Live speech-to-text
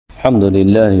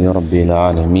Alhamdulillahi Rabbil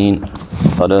Alamin.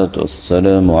 Salatu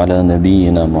wassalamu ala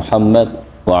nabiyyina Muhammad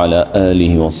wa ala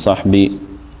alihi wa sahbihi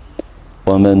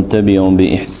wa man tabi'ahum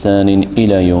bi ihsanin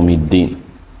ila yawmiddin.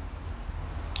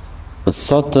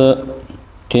 Sot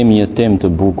kemi një temë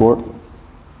të bukur,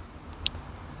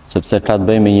 sepse ka të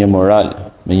bëjë me një moral,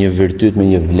 me një virtyt, me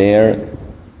një vlerë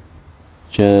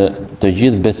që të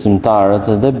gjithë besimtarët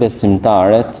dhe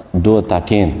besimtaret duhet ta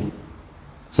kenë,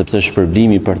 sepse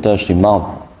shpërblimi për të është i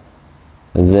madh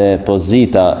dhe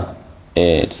pozita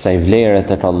e kësaj vlere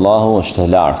tek Allahu është e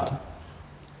lartë.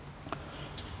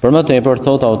 Për më tepër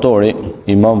thot autori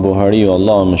Imam Buhariu,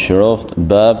 Allahu mëshiroft,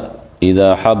 bab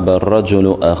idha habba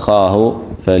ar-rajulu akhahu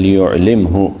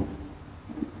falyu'limhu.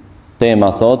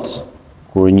 Tema thot,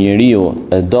 kur njeriu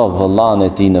e do vëllain e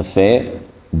tij në fe,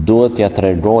 duhet t'ia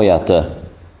tregojë atë.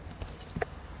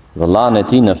 Vëllain e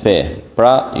tij në fe.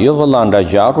 Pra, jo vëlla nga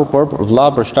gjaku, por vëlla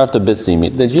për shkak të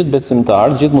besimit. Dhe gjithë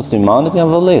besimtarët, gjithë muslimanët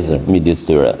janë vëllezër midis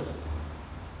tyre.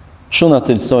 Shumë na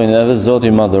cilësojnë edhe Zoti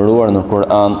i Madhëruar në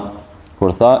Kur'an,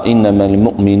 kur tha innamal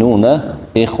mu'minuna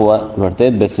ikhwa,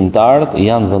 vërtet besimtarët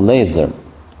janë vëllezër.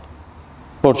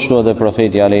 Por çdo edhe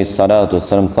profeti alayhis salatu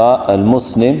wasallam tha al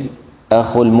muslim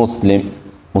akhul muslim.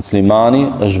 Muslimani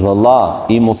është vëlla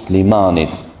i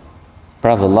muslimanit.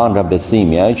 Pra vëlla nga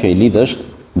besimi, ai që i lidh është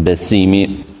besimi.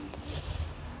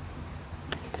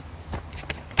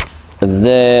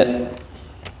 Dhe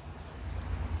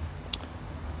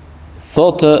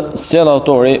thotë sjell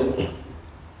autori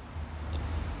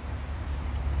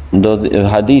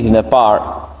hadithin e parë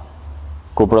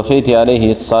ku profeti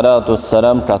alayhi salatu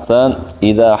wassalam ka thënë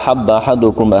idha habba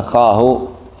ahadukum akhahu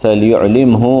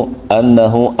falyu'limhu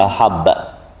annahu ahabba.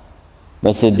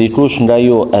 Nëse dikush nga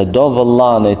ju e do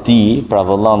vëllain e tij, pra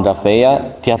vëllain nga feja,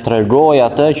 t'ia tregoj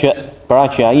atë që pra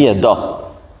që ai e do.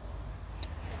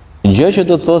 Gjë që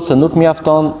do të thotë se nuk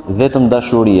mjafton vetëm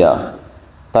dashuria,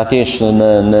 ta kesh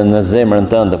në zemrën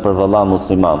tënde për vëllain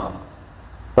musliman.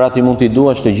 Pra ti mund t'i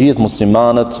duash të gjithë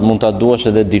muslimanët, mund ta duash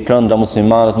edhe dikën nga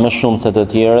muslimanët më shumë se të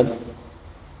tjerët,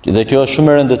 dhe kjo është shumë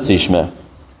e rëndësishme.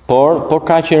 Por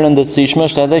kaq e rëndësishme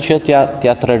është edhe që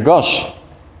t'ia tregosh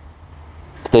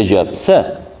këtë gjë. Pse?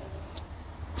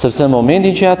 Sepse në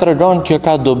momentin që ja tregon, kjo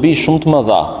ka dobi shumë të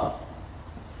mëdha.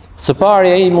 Së pari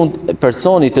ai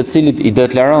personi të cilit i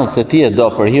deklaron se ti e do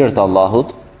për hir të Allahut,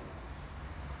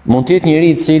 mund të jetë njëri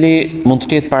i cili mund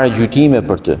të ketë paragjykime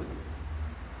për ty.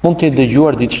 Mund të jetë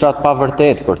dëgjuar diçka të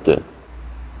pavërtetë për ty.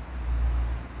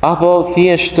 Apo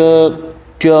thjesht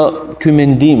ky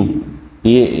mendim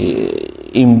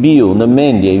i mbiu në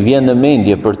mendje, i vjen në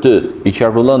mendje për ty, i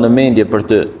qarkullon në mendje për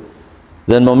ty.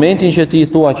 Dhe në momentin që ti i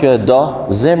thua që e do,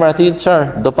 zemra e tij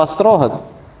çfarë? Do pastrohet.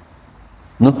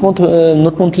 Nuk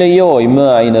mund të lejoj më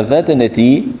ai në veten e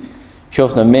tij,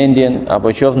 qoftë në mendjen apo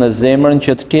qoftë në zemrën,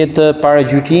 që të ketë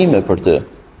paragjykime për ty,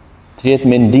 të ketë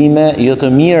mendime jo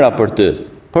të mira për ty,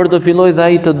 por do filloj dhe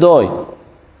ai të doj.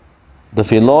 Do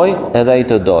filloj edhe ai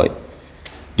të doj.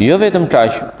 Jo vetëm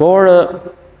kaq, por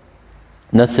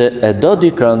nëse e do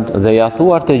dikën dhe ja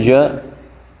thuar të gjë,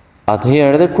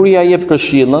 atëherë edhe kur ja jep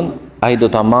këshillën, ai do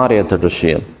ta marrë atë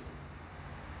këshill.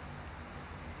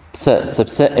 Pse?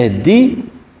 Sepse e di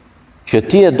që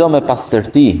ti e do me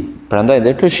pastërti, prandaj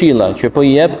dhe këshilla që po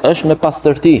i jep është me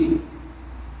pastërti.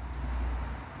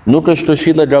 Nuk është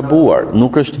këshillë e gabuar,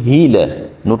 nuk është hile,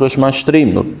 nuk është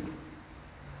mashtrim.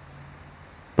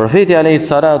 Profeti alayhi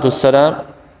salatu wassalam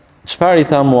çfarë i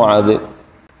tha Muadhit?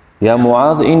 Ja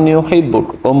Muadh, inni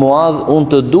uhibbuk, o Muadh, unë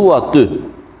të dua ty.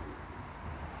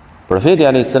 Profeti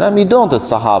a.s. i donte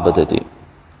sahabët e tij.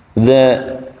 Dhe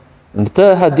në këtë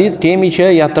hadith kemi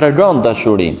që ja tregon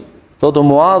dashurinë. Thotë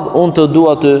Muadh, unë të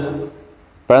dua ty.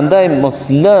 Prandaj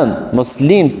mos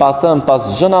lin pa thënë pas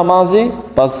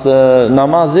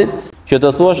namazit, që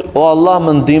të thuash, o Allah,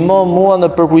 më ndihmo mua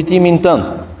në përkujtimin tënd.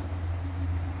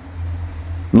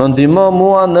 Më ndihmo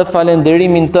mua në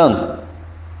falenderimin tënd.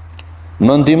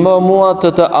 Më ndihmo mua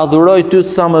të adhuroj ty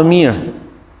sa më mirë.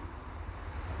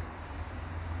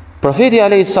 Profeti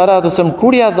alayhis salatu wasallam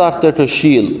kur ja dha këtë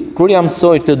këshill, kur ja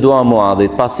mësoi këtë dua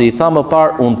Muadhit, pasi i tha më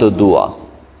parë unë të dua.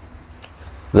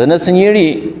 Dhe nëse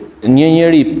një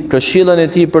njeri këshillën e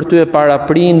tij për ty e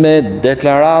paraprin me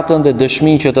deklaratën dhe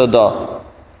dëshminë që të do,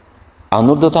 a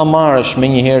nuk do ta marrësh me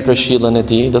një herë këshillën e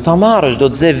tij? Do ta marrësh, do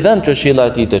të zë vend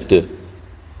këshilla e tij tek ty.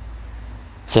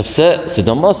 Sepse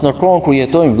sidomos në kohën kur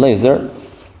jetojmë vëllezër,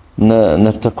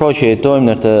 në këtë kohë që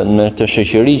jetojmë, në këtë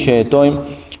shoqëri që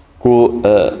jetojmë, ku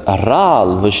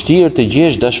rrallë vështirë të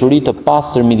gjesh dashuri të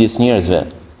pastër midis njerëzve.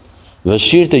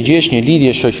 Vështirë të gjesh një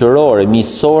lidhje shoqërore,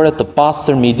 miqësore të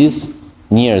pastër midis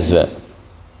njerëzve.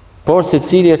 Por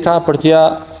secili e ka për t'ia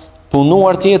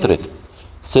punuar tjetrit.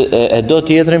 se e do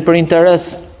tjetrin për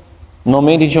interes. Në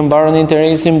momentin që mbaron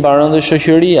interesin, mbaron dhe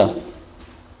shoqëria.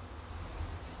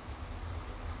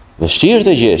 Vështirë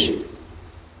të gjesh.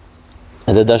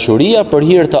 Edhe dashuria për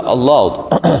hir të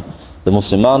Allahut. Dhe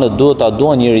muslimanët duhet ta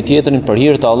duan njëri tjetrin për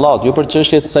hir të Allahut, jo për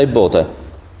çështjet e kësaj bote.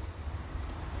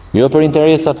 Jo për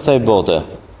interesat e kësaj bote.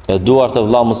 E duar të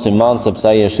vëlla musliman sepse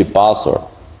ai është i pasur.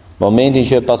 Momentin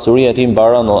që pasuria e tij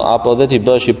mbaron, apo dhe ti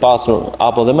bësh i pasur,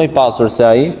 apo dhe më i pasur se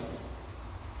ai,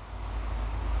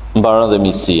 mbaron dhe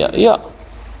miqësia. Jo.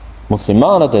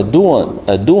 Muslimanët e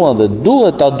duan dhe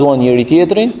duhet ta duan njëri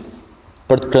tjetrin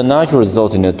për të kënaqur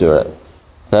Zotin e tyre.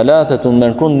 Thalathatun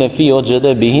men kunna fi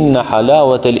wajada bihinna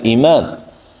halawat al-iman.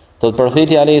 Thot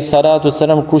profeti alayhi salatu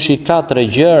wasalam, kush i ka 3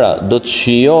 gjëra, do të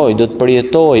shijoj, do të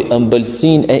përjetoj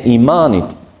ëmbëlsinë e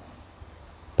imanit.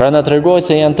 Pra na tregoj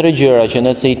se janë 3 gjëra që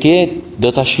nëse i ke,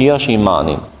 do ta shijosh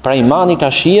imanin. Pra imani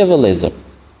ka shije vëllezër.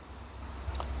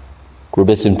 Kur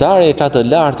besimtari e ka të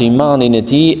lartë imanin e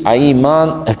tij, ai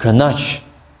iman e kënaq.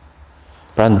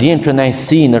 Pra ndjen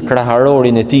kënaqësi në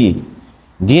kraharorin e tij.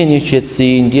 Ndjen një qetësi,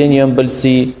 ndjen një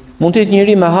ëmbëlsi. Mund të jetë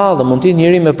njëri me hallë, mund të jetë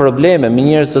njëri me probleme, me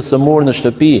njerëz të sëmurë në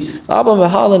shtëpi, apo me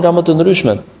hallë nga më të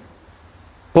ndryshmet.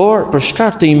 Por për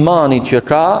shkak të imanit që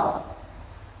ka,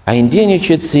 ai ndjen një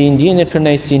qetësi, ndjen një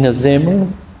kënaqësi në zemër,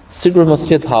 sigur mos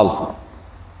ketë hallë.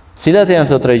 Cilat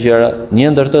janë këto 3 gjëra?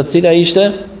 Një ndër to cila ishte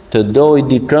të doj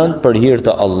dikën për hir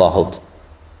të Allahut.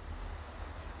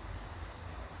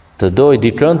 Të doj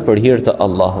dikën për hir të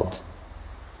Allahut.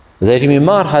 Dhe kemi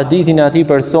marrë hadithin e atij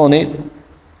personi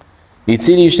i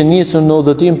cili ishte nisur në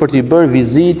udhëtim për t'i bërë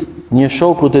vizit një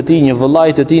shokut të tij, një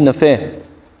vëllait të tij në fe.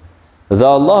 Dhe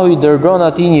Allahu i dërgon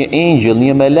atij një engjëll,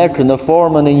 një melek në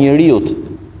formën e njeriut.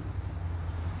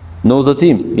 Në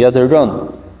udhëtim, ja dërgon.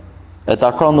 E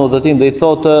takon në udhëtim dhe i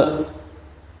thotë,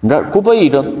 ku po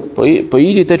ikën? Po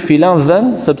ili tek filan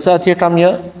vend, sepse atje kam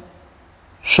një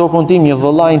shokun tim, një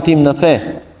vëllain tim në fe.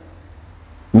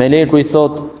 Meleku i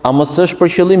thot, a mos është për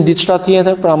qëllim diçka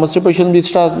tjetër? Pra mos është për qëllim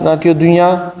diçka nga kjo dynja?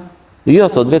 Jo,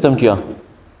 thot, vetëm kjo.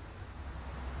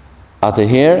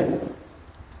 Atëherë,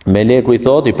 meleku i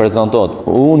thot, i prezantot,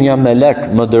 unë jam melek,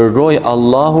 më dërgoi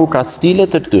Allahu ka stile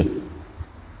të ty.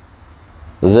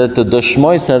 Dhe të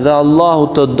dëshmoj se dhe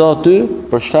Allahu të do ty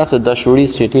për shkak të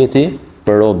dashurisë që ke ti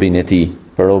për robin e tij,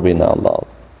 për robin e Allahut.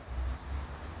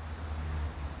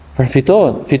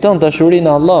 Fiton dashurinë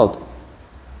e Allahut.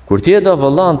 Kur ti e do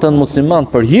vëllain tënd musliman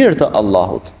për hir të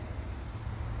Allahut.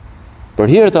 Për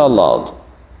hir të Allahut.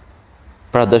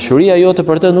 Pra dashuria jote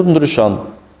për të nuk ndryshon.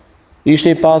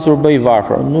 Ishte i pasur bëj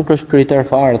varfër, nuk është kriter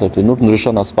fare të ty, nuk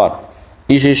ndryshon as pak.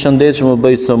 Ishte i shëndetshëm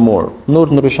bëj sëmur,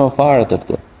 nuk ndryshon fare të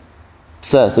ty.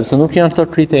 Pse? Sepse nuk janë këto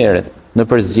kriteret në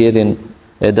përzgjedhjen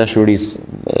e dashurisë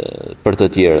për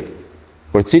të tjerët.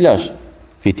 Për cila është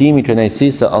fitimi i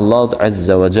kënaqësisë së Allahut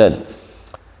Azza wa Jall.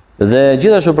 Dhe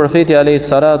gjithashtu profeti alayhi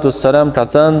salatu wassalam ka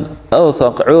thënë,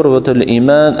 "Awthaq urwatul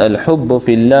iman al-hubbu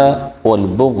fillah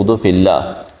wal-bughdu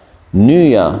fillah."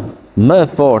 Nyja më e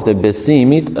fortë e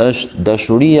besimit është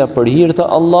dashuria për hir të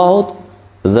Allahut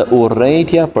dhe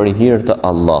urrejtja për hir të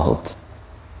Allahut.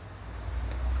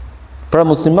 Pra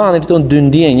muslimani këto 2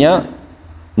 ndjenja,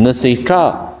 nëse i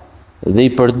ka dhe i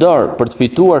përdor për të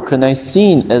fituar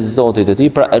kënaqësinë e Zotit të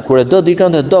tij, pra kur e do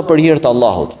dikën e do për hir të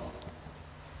Allahut.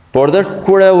 Por dhe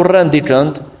kur e urren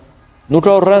dikën, nuk e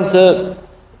urren se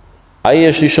ai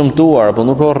është i shëmtuar, apo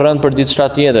nuk e urren për diçka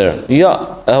tjetër. Jo,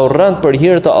 e urren për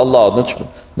hir të Allahut.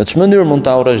 Në çmë mënyrë mund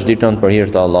ta urresh dikën për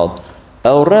hir të Allahut? E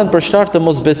urren për shkak të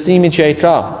mosbesimit që ai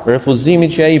ka,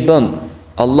 refuzimit që ai bën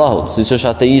Allahut, siç është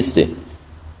ateisti.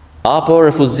 Apo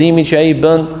refuzimit që ai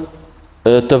bën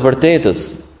të vërtetës.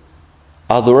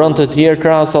 Adhuron të tjerë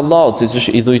krahas Allahut, siç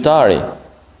është idhujtari.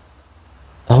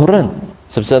 E urren.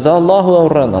 Sepse dhe Allahu e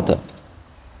urren atë,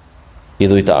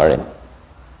 idhujtarin.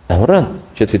 E urren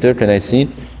që të fitoj kënaqësinë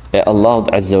e Allahut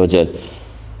Azza wa Jall.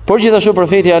 Por gjithashtu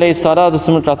profeti alayhi salatu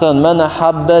wasallam ka thënë, "Man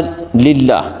ahabba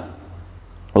lillah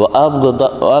wa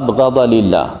abghada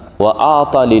lillah wa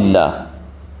a'ta lillah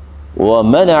wa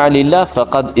mana'a lillah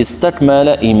faqad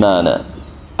istakmala imana."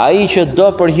 Ai që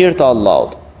do për hir të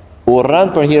Allahut,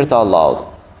 urren për hir të Allahut.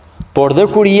 Por dhe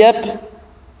kur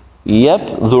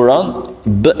jep dhuron,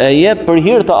 e jep për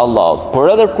hir të Allahut. Por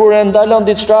edhe kur e ndalon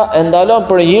diçka, e ndalon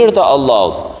për hir të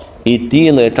Allahut. I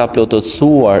tillë e ka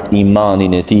plotësuar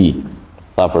imanin e tij,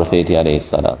 tha profeti alayhi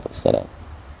salatu wassalam.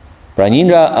 Pra një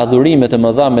nga adhurimet e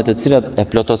mëdha me të cilat e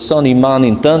plotëson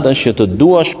imanin tënd është që të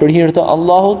duash për hir të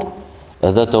Allahut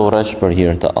dhe të urresh për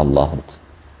hir të Allahut.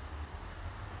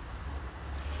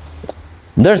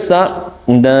 Ndërsa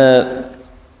në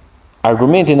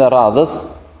argumentin e radhës,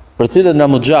 për cilët nga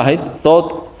Mujahid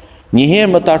thot,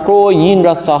 Njëherë më takoi një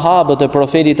nga sahabët e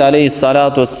profetit alayhi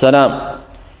salatu wassalam,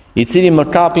 i cili më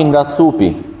kapi nga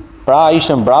supi. Pra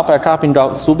ishte mbrapa, e kapi nga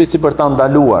supi si për ta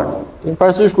ndaluar.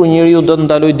 Parasysh kur njeriu do të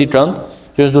ndalojë dikën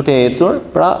që është duke ecur,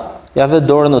 pra ja vë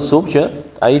dorën në supë që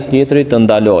ai tjetri të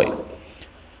ndalojë.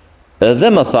 Dhe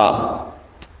më tha: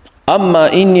 "Amma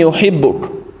inni uhibbuk",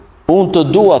 unë të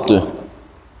dua ty.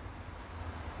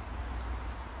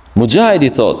 Mujahidi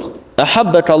thot: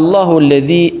 "Ahabbak Allahu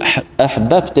alladhi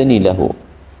ahbabtani lahu",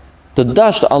 të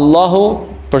dashtë Allahu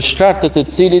për shkak të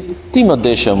cilit ti më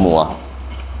deshe mua.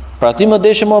 Pra ti më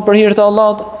deshe mua për hir të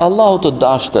Allahut, Allahu të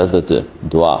dashtë edhe ty.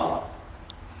 Dua.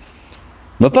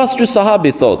 Më pas ky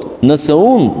sahabi thot: Nëse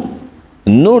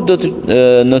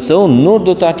unë nur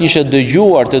do ta kishe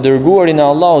dëgjuar të dërguarin e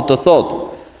Allahut të thot: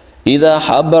 "Idha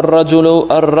habba ar-rajulu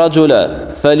ar-rajula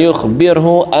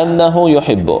falyukhbirhu annahu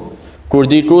yuhibbu", kur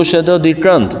dikush e do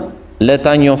dikënd, le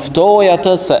ta njoftoj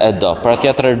atë se e do, pra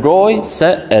t'ja tregoj se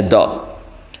e do.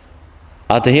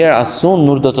 Atëherë asun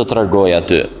nur do të tregoj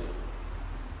aty.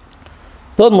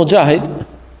 Thot Mujahid,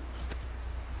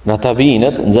 nga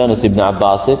tabiinët, nxënës Ibn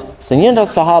Abbasit, se një nga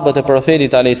sahabët e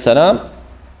profetit alayhis salam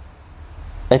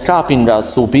e kapin nga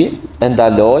supi, e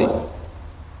ndaloi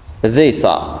dhe i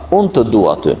tha: "Unë të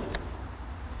dua ty.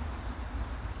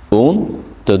 Unë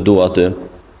të dua ty."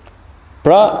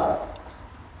 Pra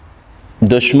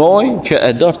dëshmoj që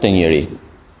e do të njëri.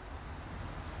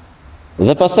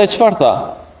 Dhe pastaj çfarë tha?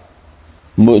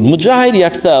 Mujahid ja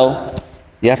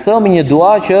ktheu me një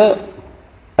dua që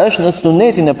është në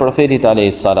sunetin e profetit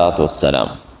alayhis salatu wassalam.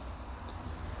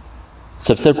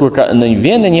 Sepse kur në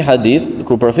vjen një hadith,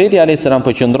 kur profeti alayhis salam po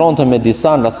qëndronte me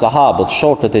disa nga sahabët,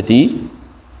 shokët e tij,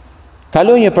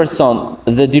 kaloi një person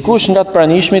dhe dikush nga të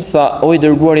pranishmit tha: "O i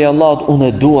dërguari i Allahut, unë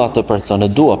e dua atë person, e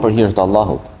dua për hir të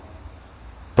Allahut."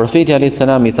 Profeti alayhis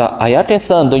salam i tha: "A ja ke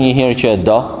thënë ndonjëherë që e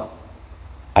do?"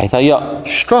 Ai tha: "Jo."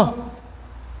 "Shko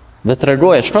dhe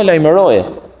tregoje, shko lajmëroje."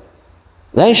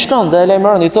 Dhe ai shkon dhe e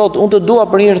lajmëron, i thot: "Unë të dua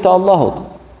për hir të Allahut."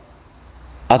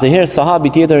 Atëherë sahabi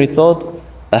tjetër i thot: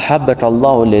 "Ahabbaka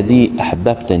Allahu alladhi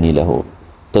ahbabtani lahu",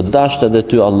 të dashtë edhe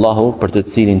ty Allahu për të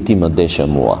cilin ti më deshe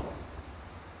mua.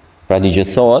 Pra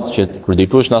ligjesohet që kur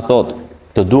dikush na thot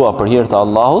të dua për hir të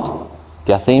Allahut,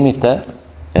 t'ja themi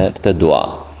këtë dua.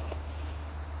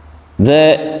 Dhe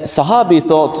sahabi i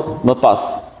thot më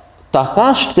pas: "Ta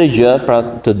thash këtë gjë, pra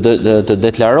të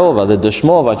deklarova dhe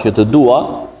dëshmova që të dua,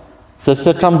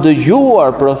 sepse kam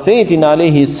dëgjuar profetin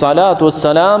alayhi salatu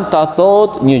wassalam ta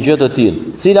thot një gjë të tillë."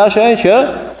 Cila është ajo? Që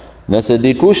nëse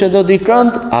dikush e do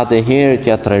dikënd, atëherë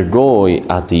t'ja tregoj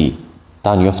atij,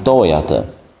 ta njoftoj atë.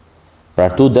 Pra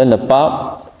këtu del në pa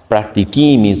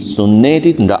praktikimi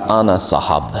sunetit nga ana e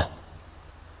sahabëve.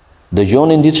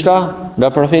 Dëgjonin diçka nga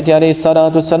profeti alayhi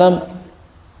salatu wassalam,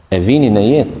 e vinin në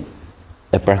jetë,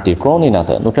 e praktikonin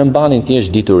atë, nuk e mbanin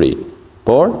thjesht dituri,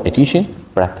 por e kishin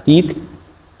praktik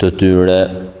të tyre.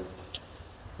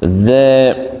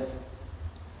 Dhe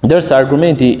ndërsa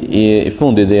argumenti i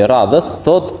fundit dhe i radhës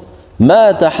thot: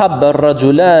 "Ma tahabba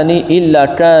ar-rajulani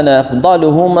illa kana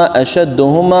afdaluhuma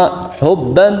ashadduhuma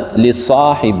hubban li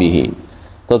sahibihi."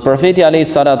 Thot profeti alayhi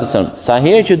salatu wasallam, sa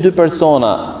herë që dy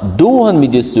persona duhen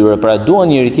midis tyre, pra duan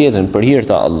njëri tjetrin për hir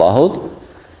të Allahut,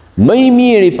 më i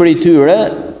miri prej tyre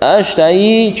është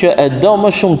ai që e do më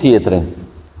shumë tjetrin.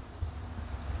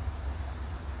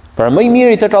 Pra më i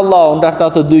miri tek Allahu nga ata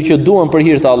të dy që duan për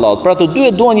hir të Allahut. Pra të dy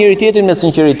e duan njëri tjetrin me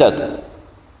sinqeritet,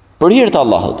 për hir të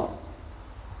Allahut.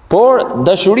 Por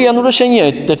dashuria nuk është e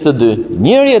njëjtë tek të dy.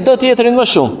 Njëri e do tjetrin më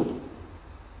shumë.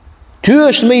 Ky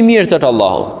është më i mirë tek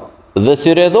Allahu. Dhe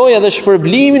si rredhoi edhe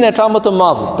shpërblimin e ka më të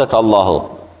madh tek Allahu.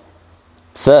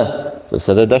 Pse?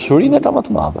 Sepse edhe dashurinë ka më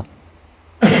të madhe.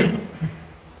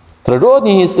 Tregohet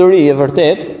një histori e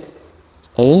vërtet,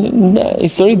 një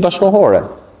histori bashkëkohore.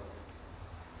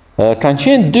 Kanë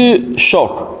qenë dy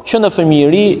shokë që në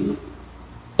fëmijëri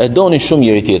e donin shumë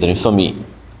njëri tjetrin, fëmijë.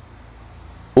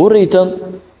 U rritën,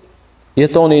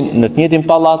 jetonin në të njëjtin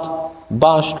pallat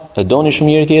bashkë, e donin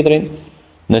shumë njëri tjetrin,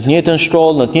 në të njëjtën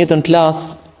shkollë, në të njëjtën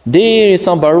klasë,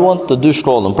 derisa mbaruan të dy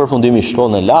shkollën, përfundimisht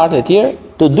shkollën e lartë e tjerë,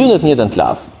 të dy në të njëjtën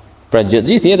klasë. Pra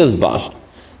gjithë jetës bashkë,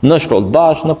 në shkollë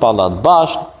bashkë, në pallat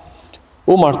bashkë,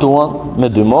 u martuan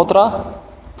me dy motra,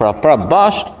 pra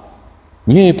bashkë,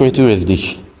 njëri prej tyre vdiq.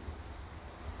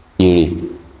 I ri.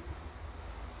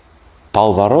 Pa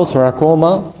u varrosur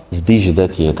akoma, vdiq dhe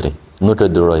tjetri. Nuk e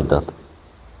duroi dot.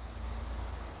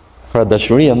 Pra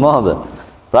dashuri e madhe.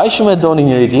 Pra ai shumë e doni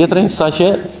njëri tjetrin,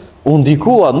 saqë u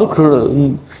ndikua,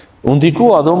 u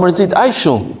ndikua dhe u mërzit aq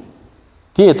shumë.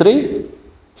 Tjetri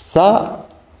sa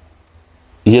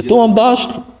jetuan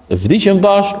bashkë, vdiqën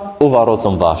bashkë, u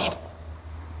varrosën bashkë.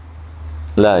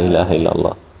 La ilaha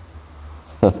illallah.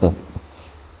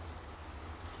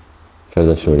 Kjo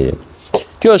dashurie.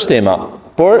 Kjo është tema.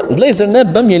 Por vëllezër, ne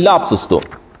bëm një lapsus tu.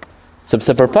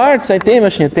 Sepse përpara kësaj teme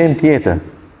është një temë tjetër.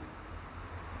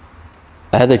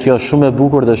 Edhe kjo është shumë e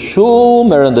bukur dhe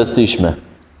shumë e rëndësishme.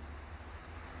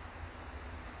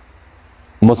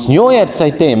 Mosnjohja e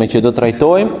kësaj teme që do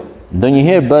trajtojmë,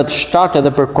 ndonjëherë bëhet shkak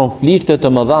edhe për konflikte të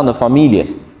mëdha në familje.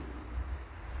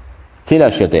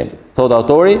 Cila është kjo temë? Thot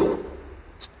autori,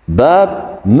 bab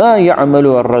ma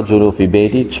ya'malu ar-rajulu fi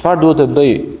bayti, çfarë duhet të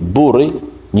bëj burri,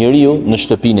 njeriu në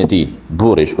shtëpinë e tij,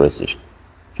 burri shkresisht.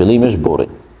 Qëllimi është burri.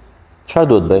 Çfarë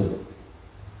duhet bëj?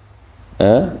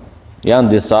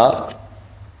 Janë disa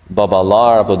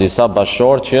baballar apo disa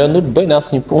bashorë që nuk bëjnë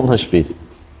asnjë punë në shtëpi.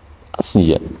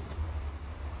 Asnjë.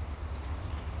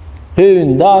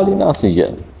 Hyn dalin asnjë.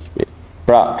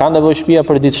 Pra, ka nevojë shtëpia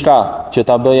për diçka që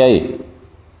ta bëj ai.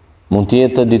 Mund të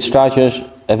jetë diçka që është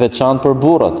e veçantë për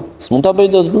burrat. S'mund ta bëj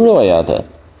dot gruaja atë.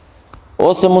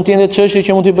 Ose mund të jetë çështje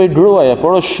që mund t'i bëj gruaja,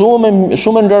 por është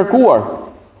shumë e ngarkuar.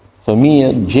 Fëmijë,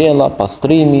 gjella,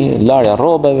 pastrimi, larja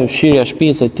rrobave, fshirja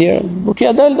shtëpisë e tjera, nuk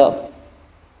ja dal dot.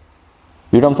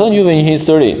 Ju kam thënë juve një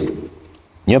histori.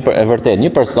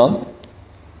 Një person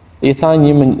i tha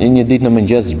një ditë në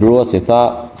mëngjes gruas, i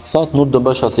tha, sot nuk do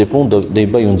bësh asnjë punë, do i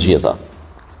bëj unë gjitha.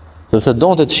 Sepse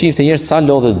donte të shifte njerëz sa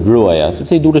lodhet gruaja,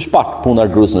 sepse i duhet pak puna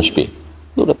gruas në shtëpi.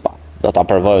 Duhet pak. Do ta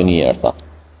provoj një herë, tha.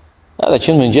 Edhe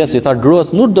që në mëngjes i tha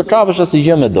gruas, nuk do kapësh asnjë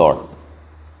gjë me dorë.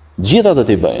 Gjitha do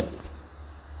t'i bëjnë.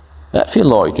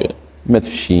 Filloi kë me të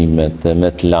fshimet,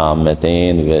 me të lamet, e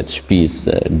enëve, të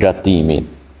shtëpisë, gatimin.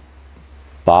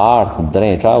 Pa ardhur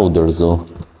drejta u dorëzu.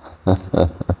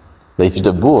 Dhe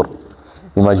ishte burr.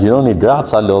 Imagjinoni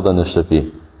gratë sa lodhen në shtëpi.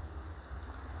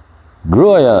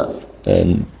 Gruaja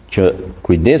që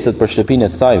kujdeset për shtëpinë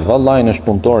e saj, vallai është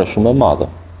punëtore shumë e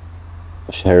madhe.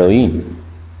 Është heroin.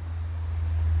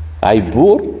 Ai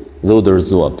burr dhe u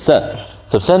dorëzua. Pse?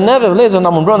 Sepse neve vëllezër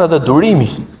na mundron edhe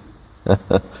durimi.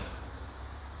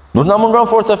 Nuk na mundron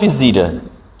forca fizike,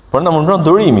 por na mundron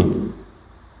durimi.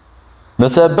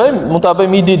 Nëse e bëjmë, mund ta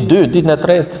bëjmë një ditë, dy, ditën e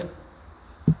tretë.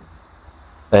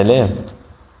 E lem.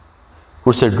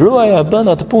 Kurse gruaja e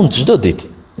bën atë punë çdo ditë.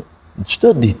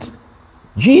 Çdo ditë.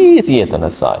 Gjithë jetën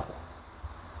e saj.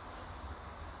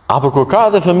 Apo kur ka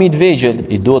edhe fëmijë të vegjël,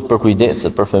 i duhet për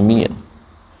kujdeset për fëmijën.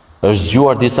 Është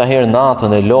zgjuar disa herë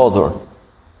natën e lodhur.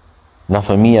 Nga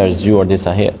fëmija është zgjuar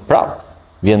disa herë. Prap,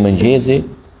 vjen mëngjesi,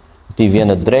 ti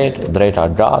vjen e drejta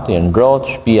gati, e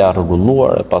ngrohtë, shtëpia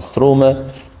rregulluar, e pastruar,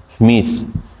 fëmijët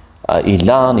i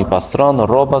lan, i pastron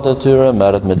rrobat e tyre,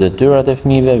 merret me detyrat e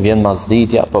fëmijëve, vjen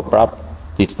masditja, po prap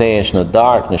ti kthehesh në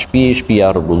darkë, në shtëpi,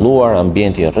 shtëpia rregulluar,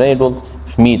 ambienti i rregullt,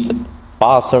 fëmijët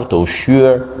pastër, të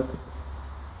ushqyer,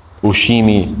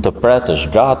 ushqimi të pret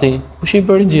është gati, kush i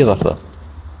bëri gjithë ato?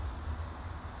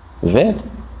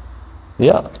 Vetë?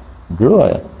 Ja,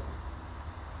 gruaja.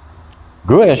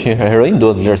 Gruaja që heroin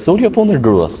duhet vlerësuar jo punën e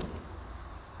gruas.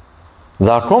 Dhe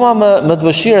akoma më të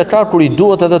vështirë ka kur i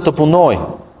duhet edhe të punoj.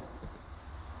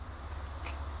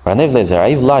 Prandaj vëllezër,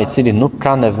 ai vllai i cili nuk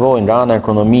ka nevojë nga ana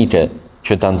ekonomike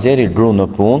që ta nxjerrë gruan në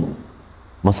punë,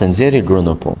 mos e nxjerrë gruan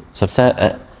në punë, sepse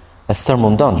e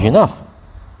stërmundon gjinaf.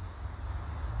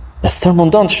 E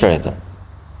stërmundon shtretën.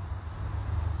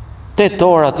 8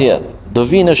 orë atje, do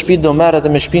vinë në shtëpi, do merret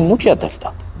me shtëpinë, nuk ja del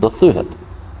tat, do thyhet.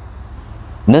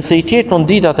 Nëse i ke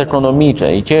konditat ekonomike,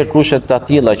 i ke kushtet të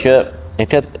tilla që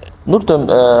nuk të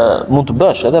mund të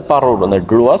bësh edhe pa rrugën e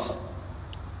gruas,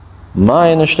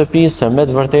 maje në shtëpi se me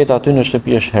të vërtet aty në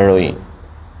shtëpi është heroin.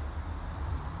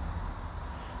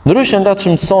 Ndryshe nga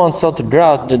që mësohen sot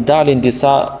gratë, dalin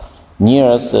disa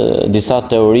njerëz, disa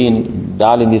teorinë,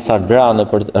 dalin disa gra në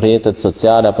për rrjetet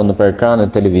sociale apo në për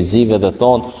ekranet televizive dhe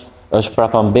thonë është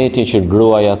prapambetje që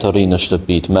gruaja të rrinë në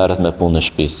shtëpi, të merret me punë në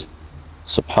shtëpi.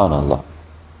 Subhanallah.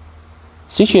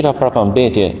 Si që era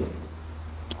prapambetje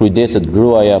të kujdeset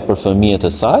gruaja për fëmijët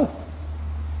e saj,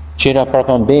 që era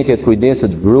prapambetje të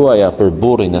kujdeset gruaja për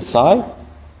burrin e saj,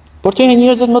 por që e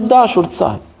njerëzit më dashur të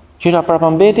saj, që era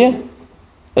prapambetje,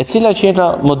 e cila që era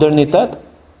modernitet,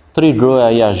 të rri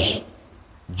gruaja jashtë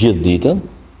gjithë ditën,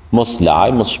 mos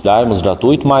laj, mos shplaj, mos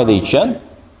gratuj, të maj dhe i qenë,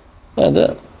 edhe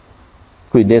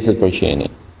kujdeset për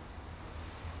qenin.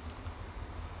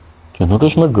 Që nuk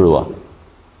është më grua,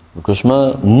 nuk është më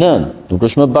nën, nuk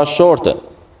është më bashorte.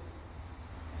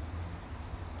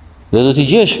 Dhe do t'i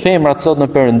gjesh femrat sot në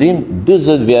Perëndim,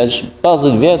 40 vjeç,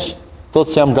 50 vjeç,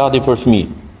 thotë se jam gati për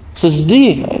fëmijë. Se s'di,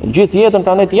 gjithë jetën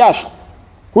kanë jetë jashtë.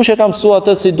 Kush e ka mësuar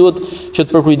atë si duhet që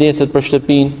të përkujdeset për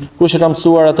shtëpinë? Kush e ka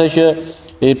mësuar atë që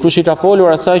kush i ka folur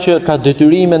asaj që ka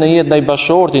detyrime në jetë ndaj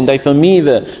bashortit, ndaj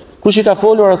fëmijëve, Kush I ka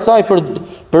folur asaj për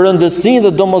rëndësinë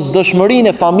dhe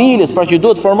domosdoshmërinë e familjes, pra që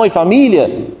duhet të formoj familje.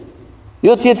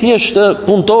 Jo të jetë thjesht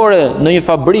punëtore në një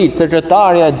fabrikë,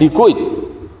 sekretarja e dikujt.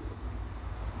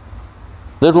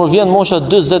 Dhe kur vjen mosha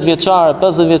 40 vjeçare,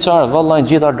 50 vjeçare, vallahi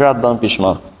gjitha gratë bën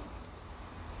pishman.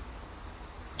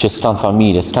 Që s'kan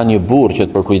familje, s'kan një burr që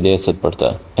të përkujdeset për të.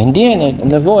 E ndjeni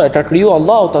nevojë, ka kriju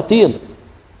Allahu të tillë.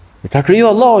 Ka kriju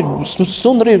Allahu,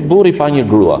 s'mund rri burri pa një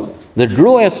grua. Dhe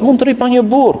gruaja s'mund të rri pa një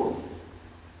burr.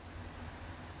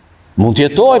 Mund të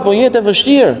jetoj, po jetë e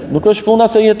vështirë. Nuk është puna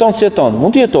se jeton si jeton.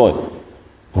 Mund të jetoj.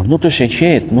 Por nuk është e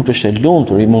qetë, nuk është e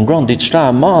lumtur, I mungon diçka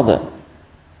e madhe.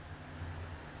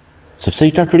 Sepse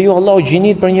I ka kriju Allahu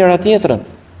gjinit për njëra tjetrën.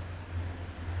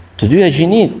 Të dyja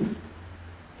gjinit.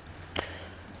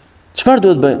 Çfarë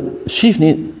duhet bëj?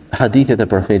 Shihni hadithet e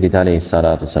profetit alayhis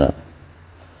salatu wassalam.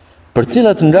 Për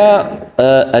cilat nga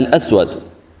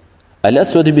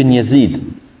Al-Aswad ibn Yazid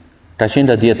ka qenë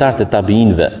nga dietarët e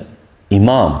tabiinëve,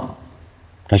 imam,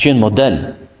 ka qenë model.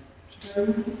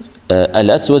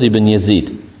 Al-Aswad ibn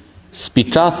Yazid,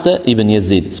 spikaste ibn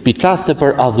Yazid, spikaste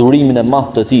për adhurimin e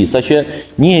madh të tij, saqë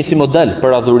njihej si model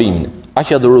për adhurimin.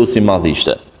 Aq adhurues I madh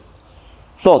ishte.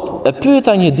 Thot, e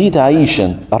pyeta një ditë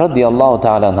Aishën, radhiyallahu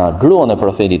ta'ala anha, gruan e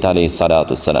profetit alayhis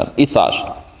salatu wassalam. I thash,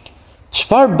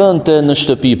 çfarë bënte në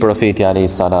shtëpi profeti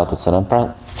alayhis salatu wassalam?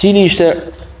 Pra, cili ishte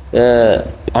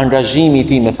angazhimi I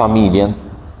tij me familjen?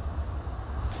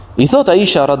 I thot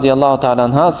Aisha radhiyallahu ta'ala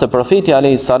anha se profeti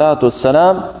alayhis salatu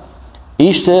wassalam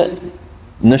ishte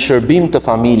në shërbim të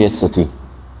familjes së tij.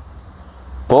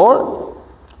 Por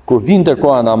kur vinte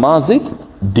koha namazit,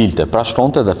 dilte, pra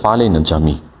shkonte dhe falej në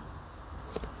xhami.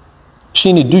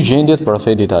 Shihni dy gjendjet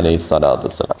profetit alayhis salatu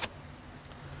wassalam.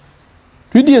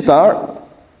 Ky dietar,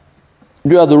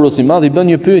 dy adhurues I madh I bën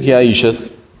një pyetje Aishës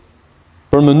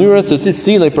për mënyrën se si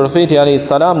sillej profeti alayhis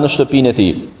salam në shtëpinë e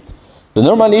tij. Dhe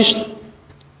normalisht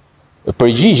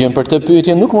përgjigjen për këtë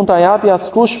pyetje nuk mund ta japi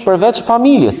askush përveç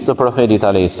familjes së profetit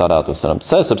alayhis salatu wassalam.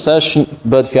 Sepse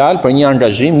bëhet fjalë për një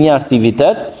angazhim, një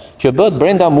aktivitet që bëhet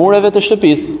brenda mureve të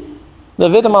shtëpisë.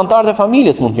 Dhe vetëm anëtarët e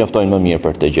familjes mund të njoftojnë më mirë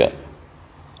për këtë gjë.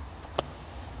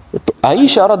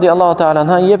 Aisha radhiyallahu ta'ala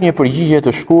anha jep një përgjigje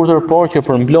të shkurtër, por që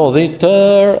përmblodhi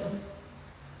tërë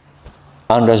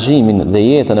angazhimin dhe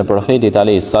jetën e profetit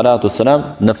alayhis salatu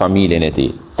wassalam në familjen e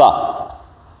tij. Tha,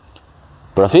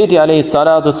 profeti alayhis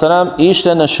salatu wassalam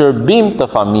ishte në shërbim të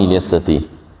familjes së tij.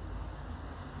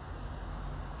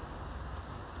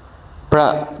 Pra,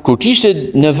 kur kishte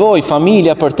nevojë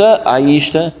familja për të, ai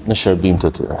ishte në shërbim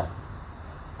të tyre.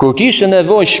 Kur kishte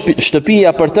nevojë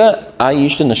shtëpia për të, ai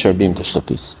ishte në shërbim të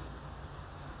shtëpisë.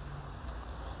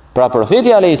 Pra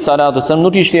profeti alayhis salatu wassalam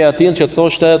nuk ishte atil që të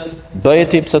thoshte bëje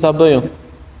ti pse ta bëju.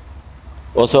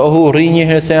 Ose rri një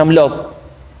herë se jam lop.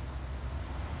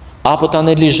 Apo ta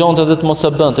neglizhonte dhe të mos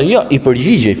e bënte. Jo, I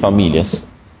përgjigjej familjes.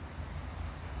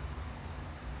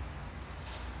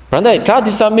 Prandaj ka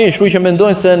disa meshkuj që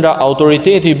mendojnë se nga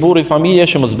autoriteti I burrit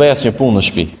familjes që mos bëj asnjë punë në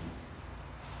shtëpi.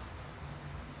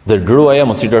 Dhe gruaja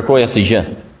mos I kërkoj asnjë gjë.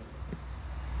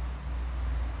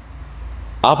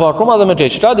 Apo akoma dhe më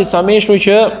keq, ka disa meshkuj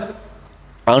që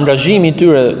angazhimi I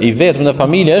tyre I vetëm në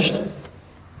familje është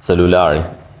celulari.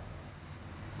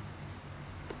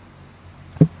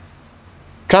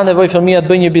 Ka nevojë fëmia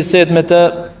të bëjë një bisedë me të,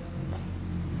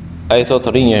 ai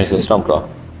thotë rri një herë se s'kam kohë.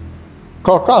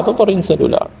 Ka, po rri në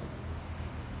celular.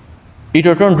 I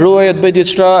kërkon gruaja të bëjë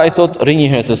diçka, ai thotë rri një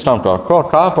herë se s'kam kohë.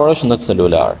 Ka, por është në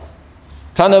celular.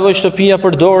 Ka nevojë shtëpia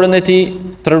për dorën e tij,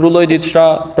 të rregulloj diçka,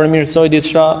 përmirësoj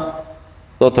diçka,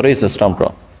 thotë rri se s'kam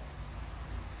kohë.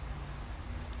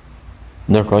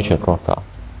 Ndërkohë që ka.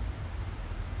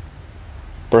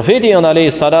 Profeti jon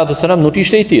alayhis salatu wassalam nuk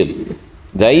ishte I tillë.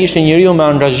 Dhe ai ishte njeriu me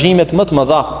angazhimet më të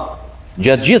mëdha,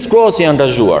 gjatë gjithë kohës I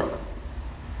angazhuar.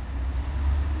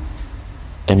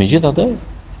 E megjithatë,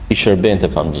 I shërbente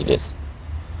familjes.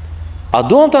 A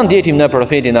duam ta ndjekim ne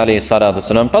profetin alayhis salatu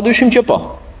wassalam? Padyshim që po.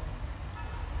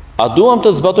 A duam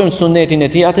të zbatojmë sunetin e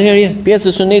tij? Atëherë,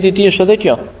 pjesë e sunetit I tij është edhe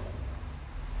kjo.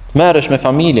 Të merresh me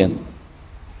familjen.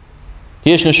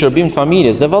 Ti jesh në shërbim të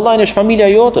familjes, dhe vallahi është familja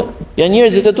jote. Janë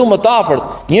njerëzit e tu më të afërt,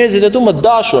 njerëzit e tu më të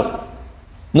dashur.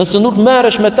 Nëse nuk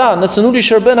merresh me ta, nëse nuk I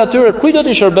shërben atyre, kujt do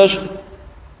t'i shërbesh?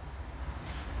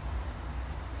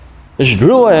 Është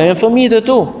gruaja, janë fëmijët e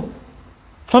tu.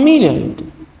 Familja jote.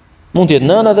 Mund të jetë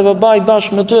nëna dhe babai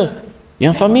bashkë me ty.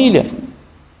 Janë familje.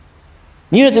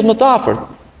 Njerëzit më të afërt.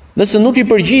 Nëse nuk I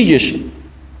përgjigjesh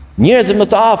njerëzit më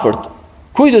të afërt,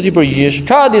 kujt do t'i përgjigjesh?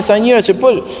 Ka disa njerëz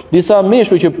që disa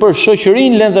meshkuj që për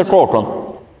shoqërinë lënë dhe kokën.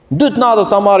 2 natës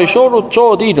ta marrë shorru,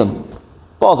 çohet ikën.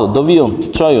 Po thot, do viun, të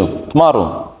çojun, të marrun.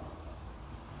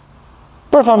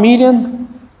 Për familjen,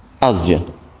 asgjë.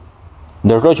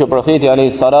 Ndërkohë që profeti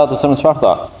alayhi salatu wasallam çfarë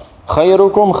tha?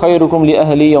 Khairukum li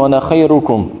ahli wa ana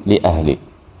khairukum li ahli.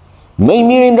 Më i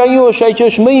miri nga ju është ai që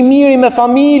është më i miri me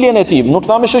familjen e tij, nuk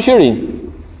tha me shoqërinë.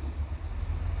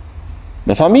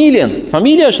 Me familjen,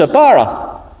 familja është e para,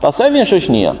 pastaj vjen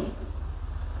shoqënia.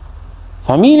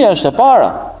 Familja është e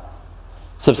para,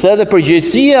 sepse edhe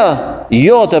përgjegjësia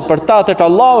jote për ta tek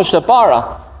Allahu është e para.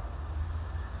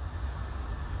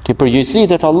 Ti përgjegjësi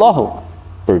tek Allahu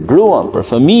për gruan, për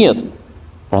fëmijët,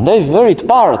 prandaj vëri të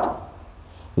parët.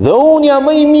 Dhe unë jam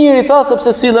më i miri, tha,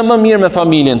 sepse sillem më mirë me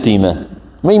familjen time.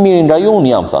 Më i miri nga ju unë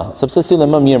jam, tha, sepse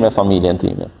sillem më mirë me familjen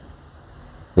time.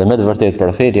 Dhe me të vërtetë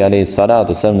profeti alayhi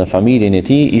salatu wasallam në familjen e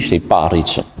tij ishte i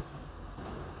parritshëm.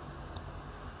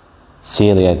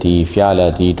 Sjellja e tij, fjala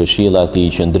e tij, këshilla e tij,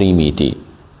 qëndrimi i tij.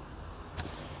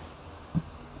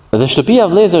 Dhe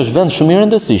shtëpia vëllezër është vend shumë i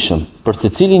rëndësishëm për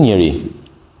secilin njeri.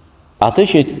 Atë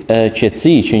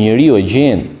qetësi që njeriu e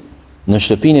gjen në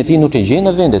shtëpinë e tij nuk e gjen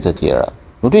në vendet e tjera.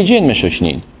 Nuk e gjen me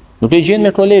shoqëninë, nuk e gjen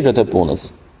me kolegët e punës.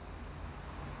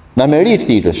 Në Amerikë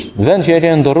ti është, vend që e ke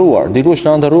ndërruar, dikush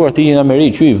ka ndërruar ti në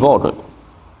Amerikë, që i vogël.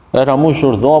 E ka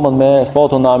mbushur dhomën me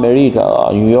foto në Amerikë,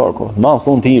 New Yorku, ma në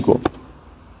fund iku.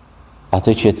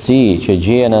 Atë qetësi që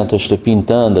gjen në të shtëpinë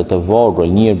tënde të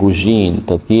vogël, një kuzhinë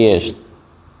të thjeshtë,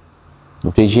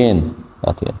 nuk e gjen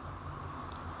atje.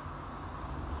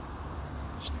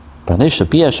 Prandaj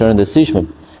shtëpia është e rëndësishme,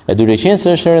 e duhet të qenë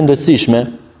se është e rëndësishme,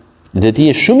 dhe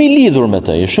ti je shumë i lidhur me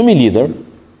të, je shumë i lidhur,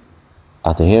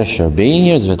 atëherë shërbej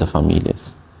njerëzve të familjes.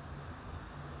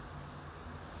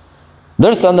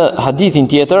 Dërsa në hadithin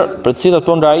tjetër, për cilët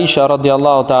po nga Aisha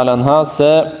radiallahu ta'ala anha,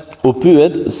 se u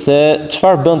pyet se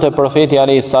çfarë bënte profeti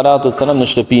alayhi salatu wasalam në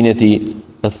shtëpinë e tij.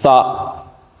 Tha,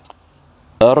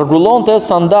 rregullonte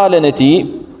sandalen e tij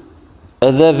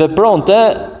dhe vepronte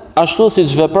ashtu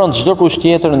siç vepron çdo kush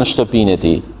tjetër në shtëpinë e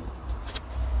tij.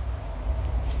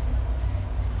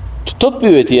 Këto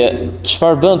pyetje,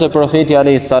 çfarë bënte profeti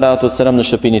alayhi salatu wasalam në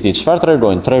shtëpinë e tij, çfarë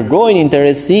tregojnë? Tregojnë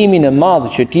interesimin e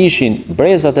madh që kishin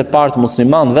brezat e parë të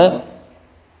muslimanëve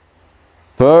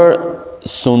për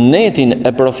sunnetin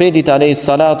e profetit alayhi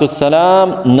salatu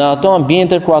wasalam në ato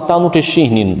ambiente ku ata nuk e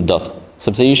shihnin dot,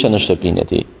 sepse ishte në shtëpinë e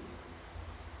tij.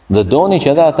 Dhe doni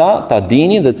që edhe ata ta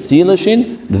dinin dhe të silleshin,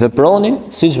 të vepronin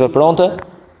siç vepronte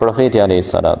profeti alayhi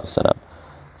salatu wasalam.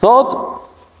 Thotë,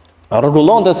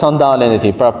 rregullonte sandalen e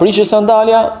tij. Pra prishi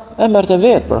sandalja e merrte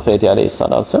vetë profeti alayhi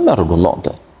salatu wasallam e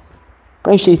rregullonte.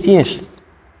 Pra ishte i thjeshtë.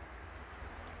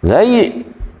 Dhe ai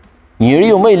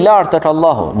njeriu më i lartë tek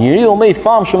Allahu, njeriu më i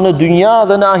famshëm në dynja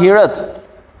dhe në ahiret.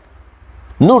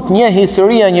 Nuk njeh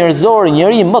historia njerëzore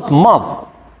njeri më të madh,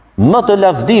 më të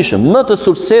lavdishëm, më të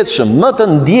suksesshëm, më të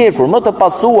ndjekur, më të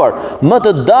pasuar, më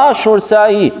të dashur se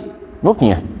ai. Nuk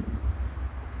njeh.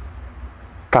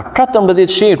 Ka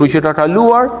 14 shekuj që ka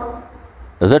kaluar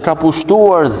dhe ka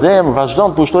pushtuar zemër,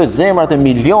 vazhdon të pushtojë zemrat e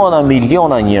miliona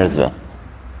njerëzve.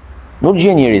 Nuk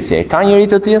gjen njeri si ai. Ka njeri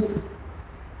të tillë?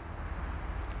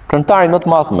 Këngëtari më të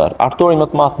madh merr, aktori më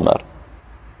të madh merr.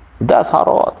 Das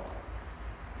harrohet.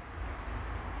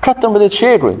 14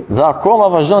 shekuj dhe akoma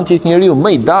vazhdon të jetë njeriu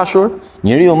më i dashur,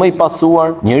 njeriu më i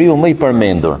pasuar, njeriu më i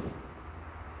përmendur.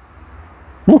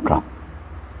 Nuk ka.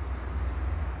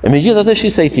 E megjithatë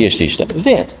shi sa i thjesht ishte,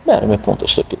 vetë merr me punë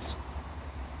të shtëpisë.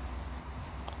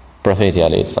 Profeti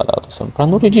alayhi salatu wasallam, pra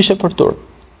nuk i kishte për turp.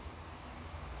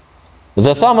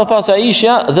 Dhe tha më pas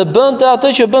Aisha dhe bënte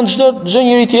atë që bën çdo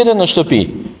njeri tjetër në shtëpi.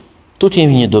 Tu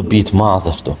kemi një dobi të madhe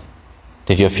këtu.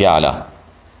 Te kjo fjala.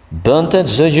 Bënte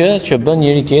çdo gjë që bën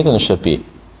njeri tjetër në shtëpi.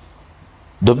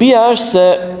 Dobia është se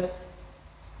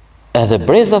edhe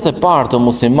brezat e parë të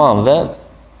muslimanëve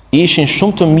ishin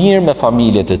shumë të mirë me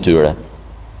familjet e tyre.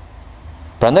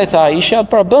 Prandaj tha Aisha,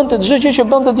 pra bënte çdo gjë që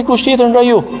bënte dikush tjetër nga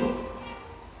ju.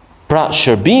 Pra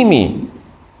shërbimi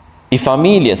i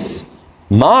familjes,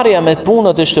 marrja me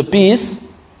punët e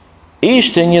shtëpisë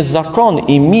ishte një zakon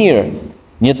i mirë,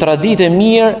 një traditë e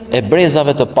mirë e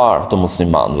brezave të parë të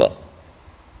muslimanëve.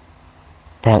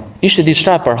 Pra ishte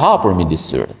diçka e përhapur midis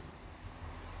tyre.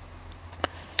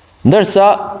 Ndërsa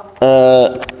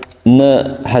në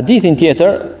hadithin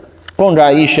tjetër, po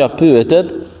nga Aisha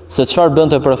pyetet se çfarë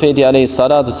bënte profeti alayhi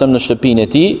salatu wasallam në shtëpinë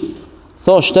e tij,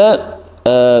 thoshte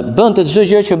bënte çdo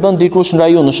gjë që bën dikush nga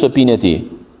ju në shtëpinë e tij.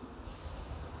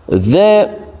 Dhe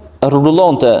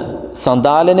rregullonte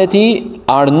sandalen e tij,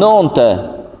 arnonte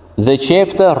dhe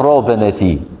qepte rroben e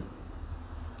tij.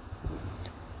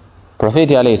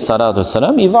 Profeti alayhi salatu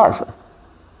wasallam i varfër.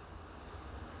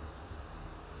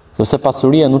 Sepse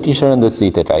pasuria nuk ishte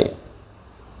rëndësi tek ai.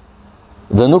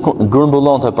 Dhe nuk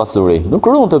grumbullonte pasuri, nuk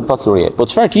rrunte pasuri, po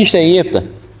çfarë kishte i jepte.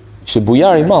 Ishte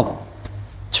bujar i madh.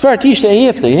 Çfarë kishte i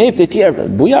jepte tjerëve,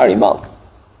 bujar i madh.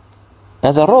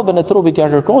 Edhe rrobën e trupit ja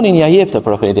kërkonin, ja jepte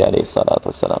profeti alayhi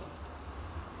salatu wassalam.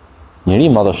 Njëri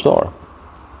madhështor,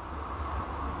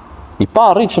 i pa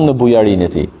arritshëm në bujarinë e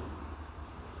tij.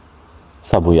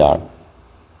 Sa bujar.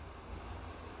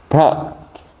 Pra,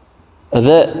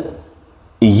 dhe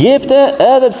jepte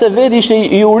edhe pse veti ishte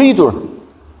i uritur.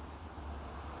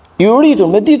 I uritur,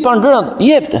 me ditë pa ngrënë,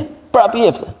 jepte, prap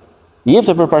jepte.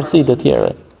 Jepte për parësitë e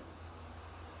tjerëve.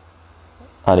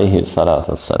 Alayhi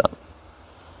salatu wassalam.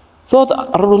 Thot,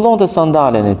 rrullonte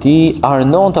sandalen e tij,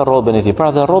 arnonte rrobën e tij, pra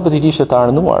dhe rrobët i ishte të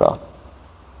arnuara.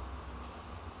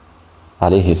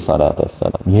 Alayhi salatu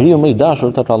wassalam. Njeriu më i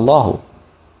dashur tek Allahu.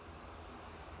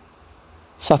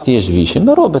 Sa thjesht vishin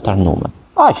me rrobë të arnuara.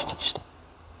 Aq ishte.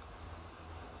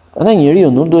 Edhe njeriu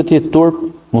nuk duhet të jetë turp,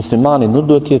 muslimani nuk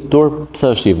duhet të jetë turp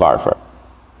pse është i varfër.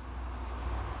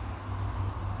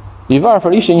 I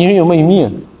varfër ishte njeriu më i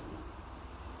mirë.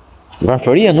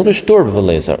 Varfëria nuk është turp,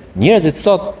 vëllezër. Njerëzit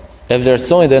sot e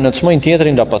vlerësojnë dhe në çmojnë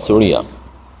tjetrin nga pasuria.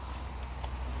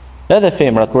 Edhe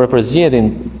femrat kur e përzgjedhin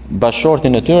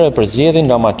bashortin e tyre, e përzgjedhin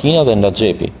nga makina dhe nga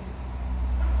xhepi.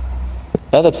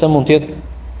 Edhe pse mund të jetë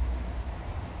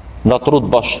nga trut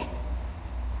bosh.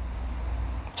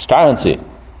 S'ka rëndësi.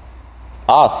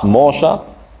 As mosha,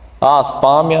 as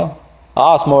pamja,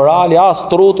 as morali, as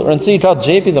trut, rëndësi ka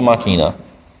xhepi dhe makina.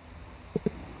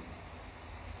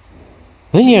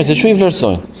 Dhe njerëzit që i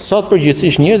vlerësojnë. Sot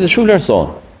përgjithsisht njerëzit që i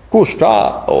vlerësojnë. Kush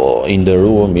ka, i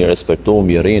nderuar, i respektuar,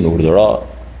 i rrin, urdhërar.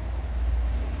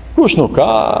 Kush nuk ka,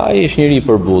 ai është njëri i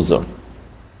përbuzur.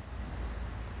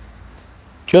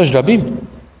 Kjo është gabim.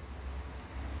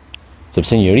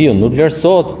 Sepse njeriu nuk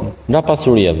vlerësohet nga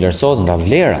pasuria, vlerësohet nga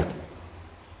vlerat.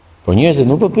 Por njerëzit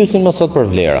nuk po pyesin më sot për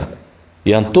vlera.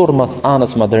 Janë turr mas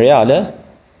anës materiale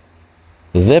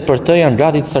dhe për të janë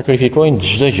gati të sakrifikojnë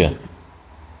çdo gjë.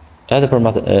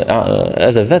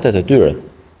 Edhe vetet e tyre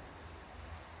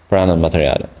për anën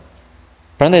materiale.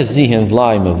 Prandaj zihen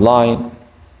vllai me vllajin,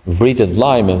 vritet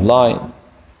vllai me vllajin,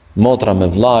 motra me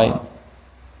vllajin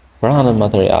për anën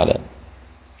materiale.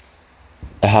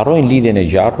 E harrojnë lidhjen e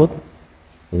gjakut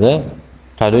dhe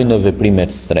kalojnë në veprime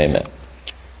ekstreme.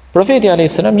 Profeti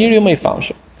alayhis salam njeriu më i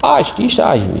famshëm. Aq ishte,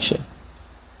 aq vishë.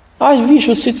 Aq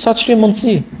vishu si sa ç'është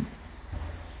mundsi.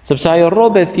 Sepse ajo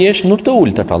rrobë e thjesht nuk të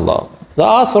ul tek Allah. Dhe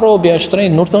as robja e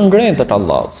shtrenjtë nuk të ngren tek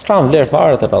Allah. S'ka vlerë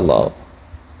fare tek Allah.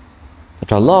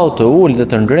 Tek Allah të ul dhe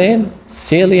të ngren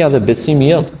sjellja dhe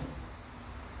besimi jot.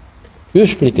 Ky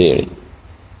është kriteri.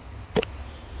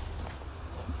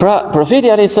 Pra,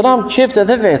 profeti alayhis salam qepte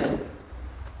edhe vetë.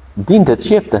 Dinte të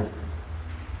qepte.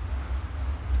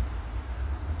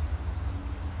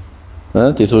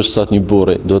 Ti thush sot një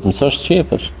burri, duhet mësosh të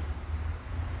qepësh.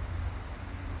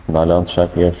 Në lanë të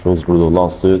shak jeshtë shu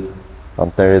zgrudullon syt,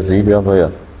 kanë të rezilja apo jo.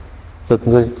 Se të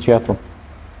mësoj të qepëm.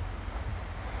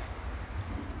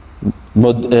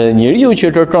 Njeriu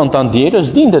që kërkon ta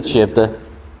ndjelësh dinte të qepte.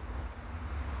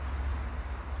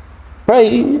 Pra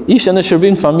ishte në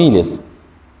shërbim të familjes.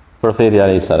 Profeti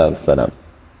alayhis salam.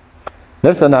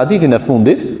 Ndërsa në hadithin e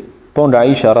fundit, po nga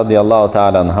Aisha radhiyallahu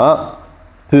ta'ala anha,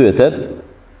 pyetet,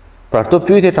 pra këto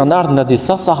pyetje kanë ardhur nga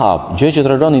disa sahabë, gjë që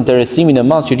tregon interesimin e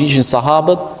madh që kishin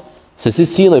sahabët se si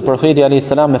sillej profeti alayhis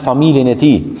salam me familjen e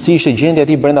tij, si ishte gjendja e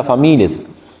tij brenda familjes,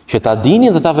 që ta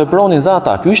dinin dhe ta vepronin dhe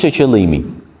ata. Ky ishte qëllimi.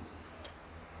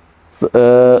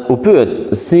 U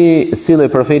pyet si sillej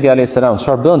profeti alayhis salam,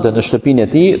 çfarë bënte në shtëpinë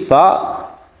e tij, tha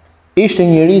ishte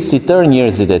njëri si tërë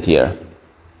njerëzit e tjerë.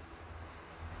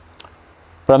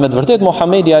 Pra me të vërtet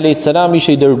Muhamedi alayhis salam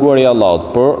ishte i dërguari i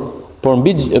Allahut,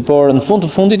 por në fund të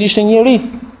fundit ishte njeri.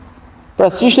 Pra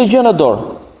s'ishte gjë në dorë.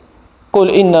 Kul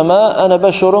innama ana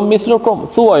basharun mithlukum.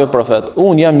 Thuaj o profet,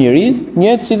 unë jam njeri,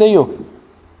 njëjtë si dhe ju.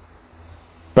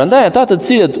 Prandaj ata të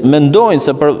cilët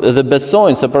mendojnë dhe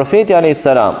besojnë se profeti alayhis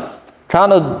salam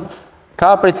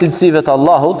ka prej cilësive të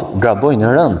Allahut, gabojnë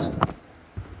rënd.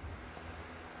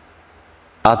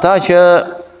 Ata që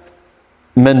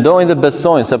mendojnë dhe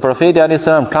besojnë se profeti alayhis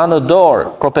salam ka në dorë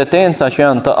kompetenca që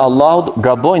janë të Allahut,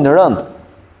 gabojnë rënd.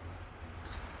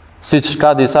 Siç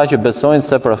ka disa që besojnë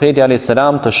se profeti alayhis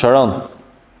salam të shëron,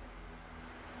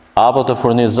 apo të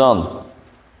furnizon,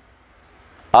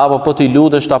 apo po t'i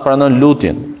lutesh ta pranon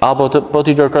lutjen, apo po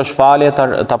t'i kërkosh falje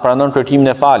ta pranon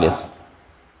kërkimin e faljes.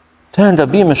 Të janë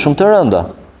gabime shumë të rënda.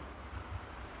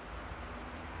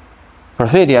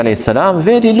 Profeti alayhis salam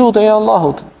veti lutej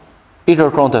Allahut. I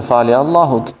kërkonte falje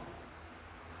Allahut.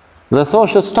 Dhe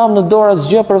thoshte s'kam në dorë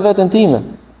asgjë për veten time.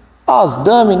 As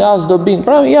dëmin, as dobin.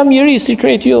 Pra jam njeri si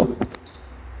krejt ju.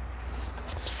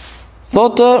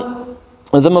 Thotë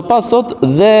dhe më pas thot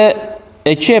dhe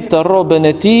e qepte rrobën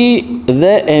e tij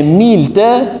dhe e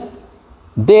milte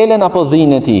delen apo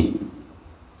dhinë e tij.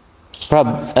 Pra,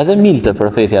 edhe milte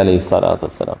profeti alayhis salatu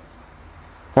wassalam.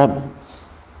 Pra,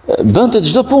 bënte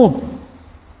çdo punë.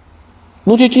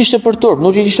 Nuk i kishte për turp,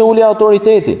 nuk i kishte uli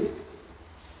autoriteti.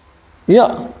 Ja.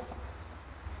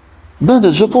 Bënte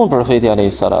çdo punë profeti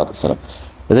alayhis salatu wassalam.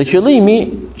 Dhe qëllimi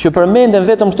që përmenden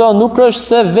vetëm këto nuk është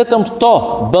se vetëm këto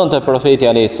bënte profeti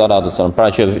alayhis salatu wassalam. Pra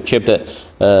që qepte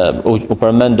u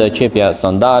përmendë qepja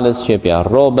sandales, qepja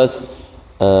rrobës,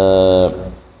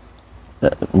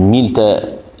 milte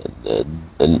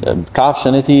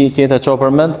kafshën e tij tjetër ço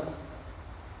përmend.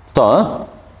 Këto,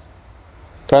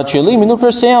 Pra qëllimi nuk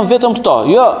është se janë vetëm këto.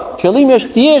 Jo, qëllimi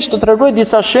është thjesht të tregoj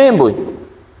disa shembuj.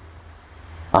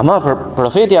 Ama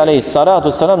profeti alayhis salatu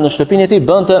wassalam në shtëpinë e tij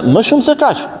bënte më shumë se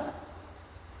kaq.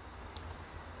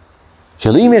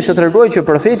 Qëllimi është të tregoj që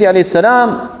profeti alayhis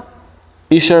salam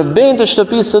i shërbente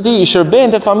shtëpisë së tij, i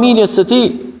shërbente familjes së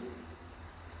tij.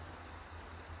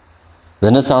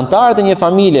 Dhe nëse antarët e një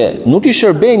familje nuk i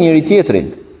shërbejnë njëri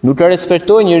tjetrin, nuk e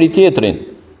respektojnë njëri tjetrin,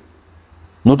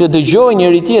 nuk e dëgjojnë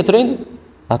njëri tjetrin,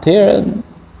 atëherë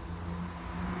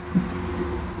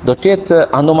do të ketë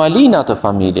anomali në atë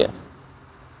familje.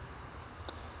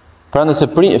 Pra nëse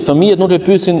fëmijët nuk e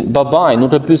pyesin babain,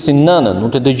 nuk e pyesin nënën,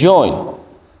 nuk e dëgjojnë,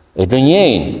 e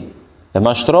gënjejnë, e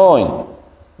mashtrojnë,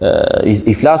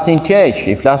 i flasin keq,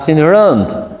 i flasin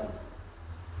rënd,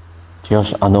 kjo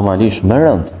është anomali shumë e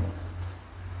rënd.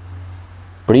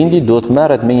 Prindi duhet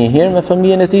merret me njëherë me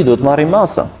fëmijën e tij, duhet marrë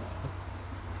masa.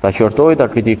 Ta qortoj, ta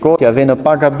kritikoj, t'ia vë në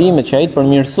pa gabimet që ai të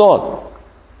përmirësohet,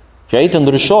 që ai të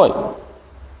ndryshojë.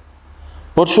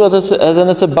 Por çu edhe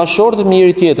nëse bashkëshortet me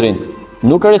njëri tjetrin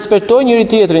nuk e respektojnë njëri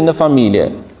tjetrin në familje,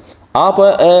 apo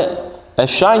e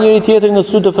shaj njëri tjetrin në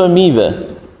sy të fëmijëve,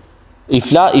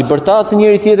 i bërtasin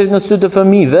njëri tjetrin në sy të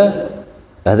fëmijëve,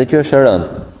 edhe kjo është e rëndë.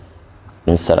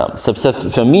 Sepse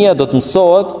fëmia do të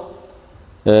mësohet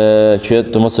që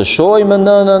të mos e shohë me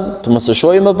nënën, të mos e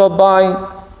shohë me babain,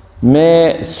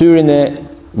 me syrin e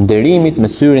nderimit, me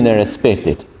syrin e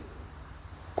respektit.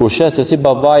 Kur sheh se si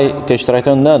babai keq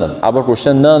trajton nënën, apo kur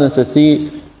sheh nënën se si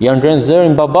janë ngrenë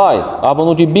zërin babait, apo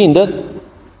nuk i bindet,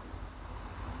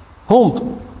 humb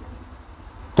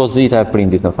pozita e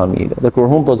prindit në familje. Dhe kur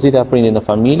humb pozita e prindit në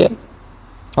familje,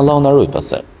 Allahu na ruaj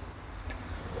pastaj.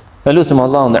 Ne lutim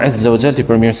Allahun Azza wa Jalla të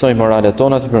përmirësoj moralet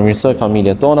tona, të përmirësoj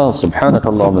familjet tona.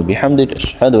 Subhanakallahumma bihamdik,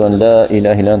 ashhadu an la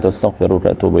ilaha illa anta astaghfiruka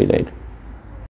wa atubu ilaik.